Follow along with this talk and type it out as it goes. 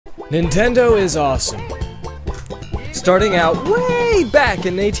Nintendo is awesome. Starting out way back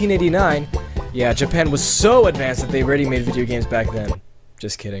in 1889, yeah, Japan was so advanced that they already made video games back then.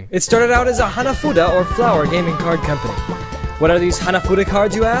 Just kidding. It started out as a Hanafuda or flower gaming card company. What are these Hanafuda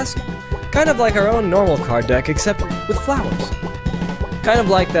cards, you ask? Kind of like our own normal card deck, except with flowers. Kind of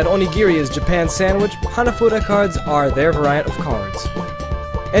like that onigiri is Japan's sandwich, Hanafuda cards are their variant of cards.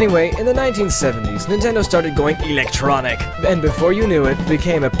 Anyway, in the 1970s, Nintendo started going electronic, and before you knew it,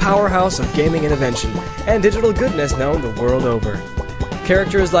 became a powerhouse of gaming invention and digital goodness known the world over.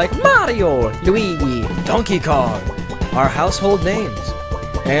 Characters like Mario, Luigi, Donkey Kong are household names,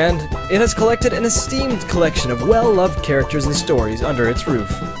 and it has collected an esteemed collection of well-loved characters and stories under its roof.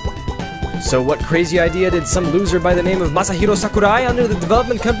 So what crazy idea did some loser by the name of Masahiro Sakurai under the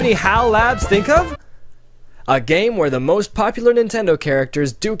development company HAL Labs think of? A game where the most popular Nintendo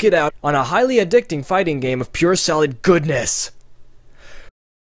characters duke it out on a highly addicting fighting game of pure solid goodness.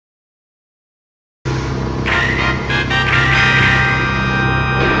 Super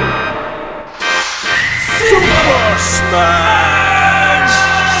Smash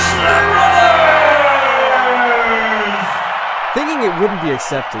Bros. Thinking it wouldn't be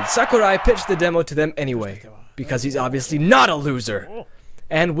accepted, Sakurai pitched the demo to them anyway, because he's obviously not a loser.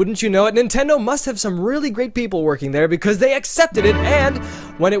 And wouldn't you know it, Nintendo must have some really great people working there because they accepted it, and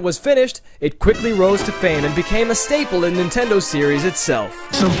when it was finished, it quickly rose to fame and became a staple in Nintendo series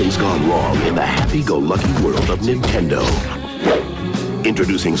itself. Something's gone wrong in the happy-go-lucky world of Nintendo.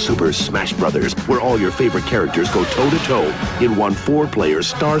 Introducing Super Smash Bros., where all your favorite characters go toe-to-toe in one 4-player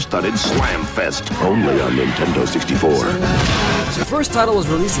star-studded slam fest, only on Nintendo 64. The first title was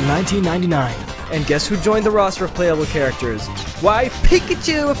released in 1999. And guess who joined the roster of playable characters? Why,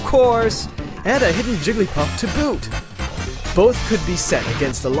 Pikachu, of course! And a hidden Jigglypuff to boot. Both could be set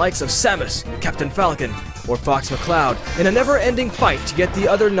against the likes of Samus, Captain Falcon, or Fox McCloud in a never-ending fight to get the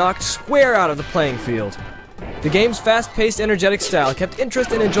other knocked square out of the playing field. The game's fast-paced, energetic style kept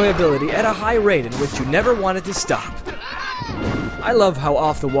interest and enjoyability at a high rate in which you never wanted to stop. I love how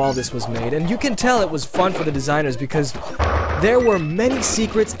off-the-wall this was made, and you can tell it was fun for the designers because there were many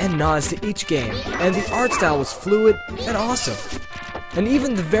secrets and nods to each game, and the art style was fluid and awesome. And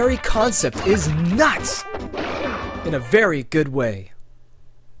even the very concept is nuts! In a very good way.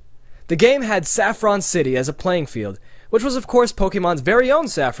 The game had Saffron City as a playing field, which was of course Pokemon's very own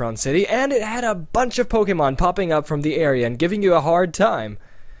Saffron City, and it had a bunch of Pokemon popping up from the area and giving you a hard time.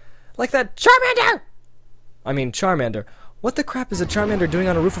 Like that Charmander! What the crap is a Charmander doing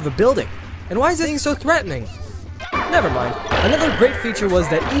on a roof of a building? And why is it being so threatening? Never mind. Another great feature was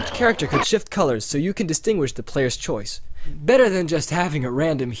that each character could shift colors so you can distinguish the player's choice. Better than just having a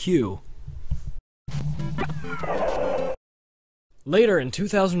random hue. Later in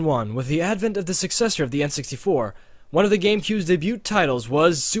 2001, with the advent of the successor of the N64, one of the GameCube's debut titles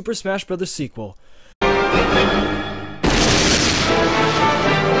was Super Smash Bros. Sequel.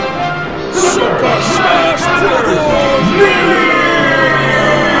 Super Smash Bros.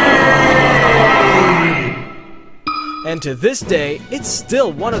 And to this day, it's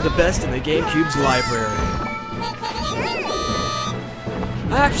still one of the best in the GameCube's library.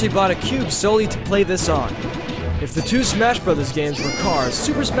 I actually bought a cube solely to play this on. If the two Smash Bros. Games were cars,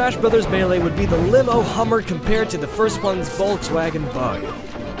 Super Smash Bros. Melee would be the limo Hummer compared to the first one's Volkswagen Bug.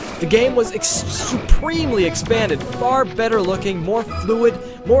 The game was supremely expanded, far better looking, more fluid,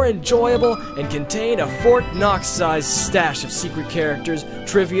 more enjoyable, and contained a Fort Knox-sized stash of secret characters,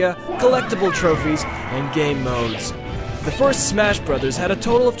 trivia, collectible trophies, and game modes. The first Smash Bros. Had a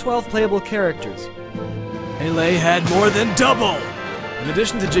total of 12 playable characters. Melee had more than double! In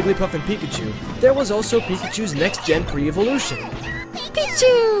addition to Jigglypuff and Pikachu, there was also Pikachu's next-gen pre-evolution.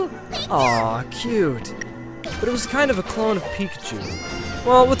 Pikachu! Aw, cute. But it was kind of a clone of Pikachu.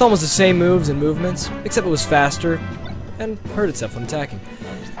 Well, with almost the same moves and movements, except it was faster, and hurt itself when attacking.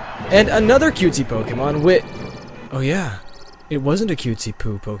 And another cutesy Pokemon oh yeah, it wasn't a cutesy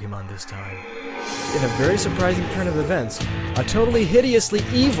poo Pokemon this time. In a very surprising turn of events, a totally hideously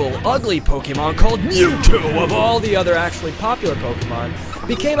evil, ugly Pokemon called Mewtwo, of all the other actually popular Pokemon,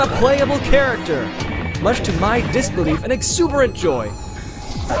 became a playable character, much to my disbelief and exuberant joy.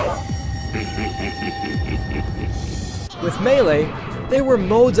 With Melee, there were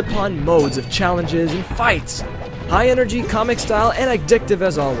modes upon modes of challenges and fights. High energy, comic style, and addictive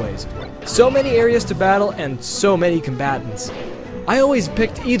as always. So many areas to battle and so many combatants. I always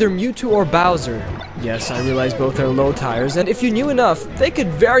picked either Mewtwo or Bowser. Yes, I realize both are low tires, and if you knew enough, they could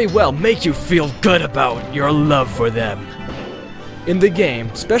very well make you feel good about your love for them. In the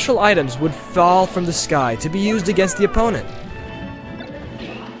game, special items would fall from the sky to be used against the opponent.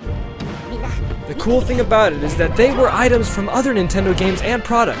 The cool thing about it is that they were items from other Nintendo games and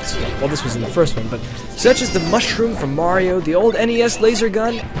products. Well, this was in the first one, but such as the mushroom from Mario, the old NES laser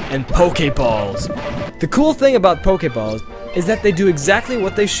gun, and Pokeballs. The cool thing about Pokeballs is that they do exactly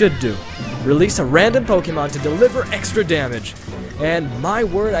what they should do. Release a random Pokemon to deliver extra damage. And my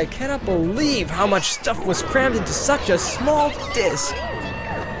word, I cannot believe how much stuff was crammed into such a small disc.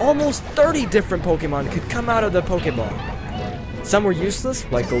 Almost 30 different Pokemon could come out of the Pokeball. Some were useless,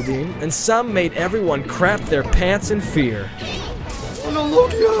 like Goldeen, and some made everyone crap their pants in fear.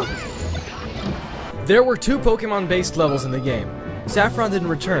 There were 2 Pokemon-based levels in the game. Saffron didn't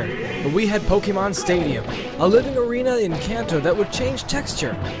return, but we had Pokemon Stadium, a living arena in Kanto that would change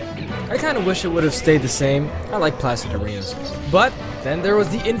texture. I kinda wish it would have stayed the same. I like plastic arenas. But then there was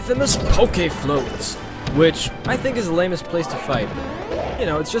the infamous Poke-Floats, which I think is the lamest place to fight. You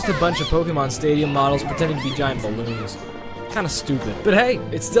know, it's just a bunch of Pokemon Stadium models pretending to be giant balloons. Kinda stupid. But hey,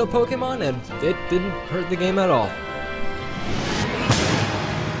 it's still Pokemon and it didn't hurt the game at all.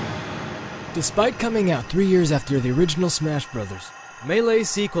 Despite coming out 3 years after the original Smash Bros., Melee's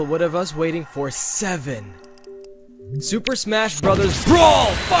sequel would have us waiting for 7. Super Smash Bros. Brawl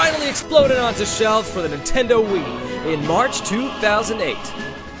finally exploded onto shelves for the Nintendo Wii in March 2008.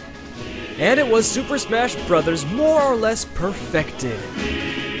 And it was Super Smash Bros. More or less perfected.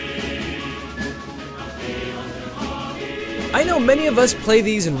 I know many of us play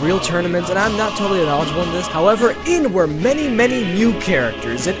these in real tournaments, and I'm not totally knowledgeable in this. However, in were many new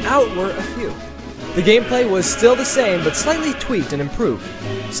characters, and out were a few. The gameplay was still the same, but slightly tweaked and improved.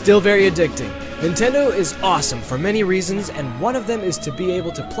 Still very addicting. Nintendo is awesome for many reasons, and one of them is to be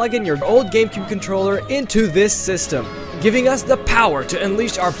able to plug in your old GameCube controller into this system, giving us the power to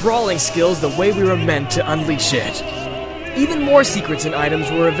unleash our brawling skills the way we were meant to unleash it. Even more secrets and items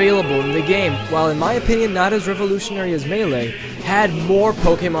were available in the game, while in my opinion not as revolutionary as Melee, had more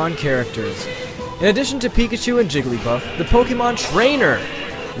Pokemon characters. In addition to Pikachu and Jigglypuff, the Pokemon Trainer,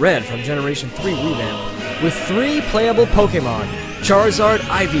 Red from Generation 3 revamp, with 3 playable Pokemon, Charizard,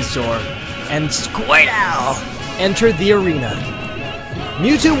 Ivysaur, and Squirtle, entered the arena.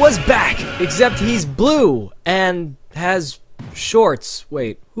 Mewtwo was back, except he's blue and has shorts.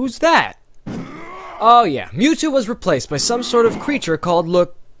 Wait, who's that? Oh yeah, Mewtwo was replaced by some sort of creature called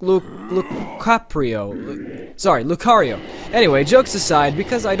Lucario. Anyway, jokes aside,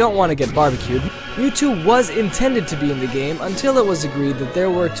 because I don't want to get barbecued, Mewtwo was intended to be in the game until it was agreed that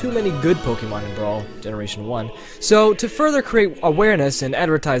there were too many good Pokemon in Brawl, Generation 1. So, to further create awareness and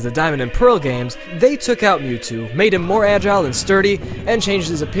advertise the Diamond and Pearl games, they took out Mewtwo, made him more agile and sturdy, and changed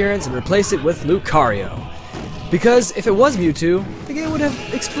his appearance and replaced it with Lucario. Because if it was Mewtwo, the game would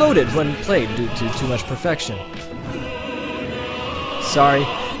have exploded when played due to too much perfection. Sorry,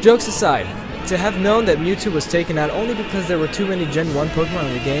 jokes aside, to have known that Mewtwo was taken out only because there were too many Gen 1 Pokemon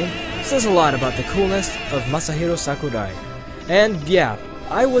in the game says a lot about the coolness of Masahiro Sakurai. And yeah,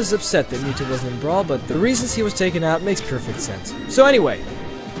 I was upset that Mewtwo wasn't in Brawl, but the reasons he was taken out makes perfect sense. So anyway,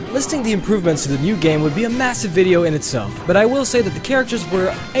 listing the improvements to the new game would be a massive video in itself, but I will say that the characters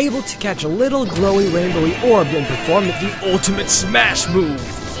were able to catch a little glowy rainbowy orb and perform the ultimate smash move.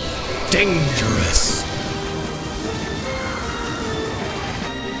 Dangerous.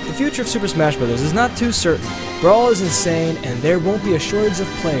 The future of Super Smash Bros. Is not too certain. Brawl is insane, and there won't be a shortage of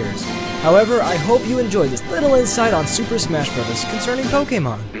players. However, I hope you enjoyed this little insight on Super Smash Bros. Concerning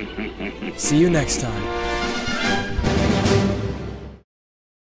Pokemon. See you next time.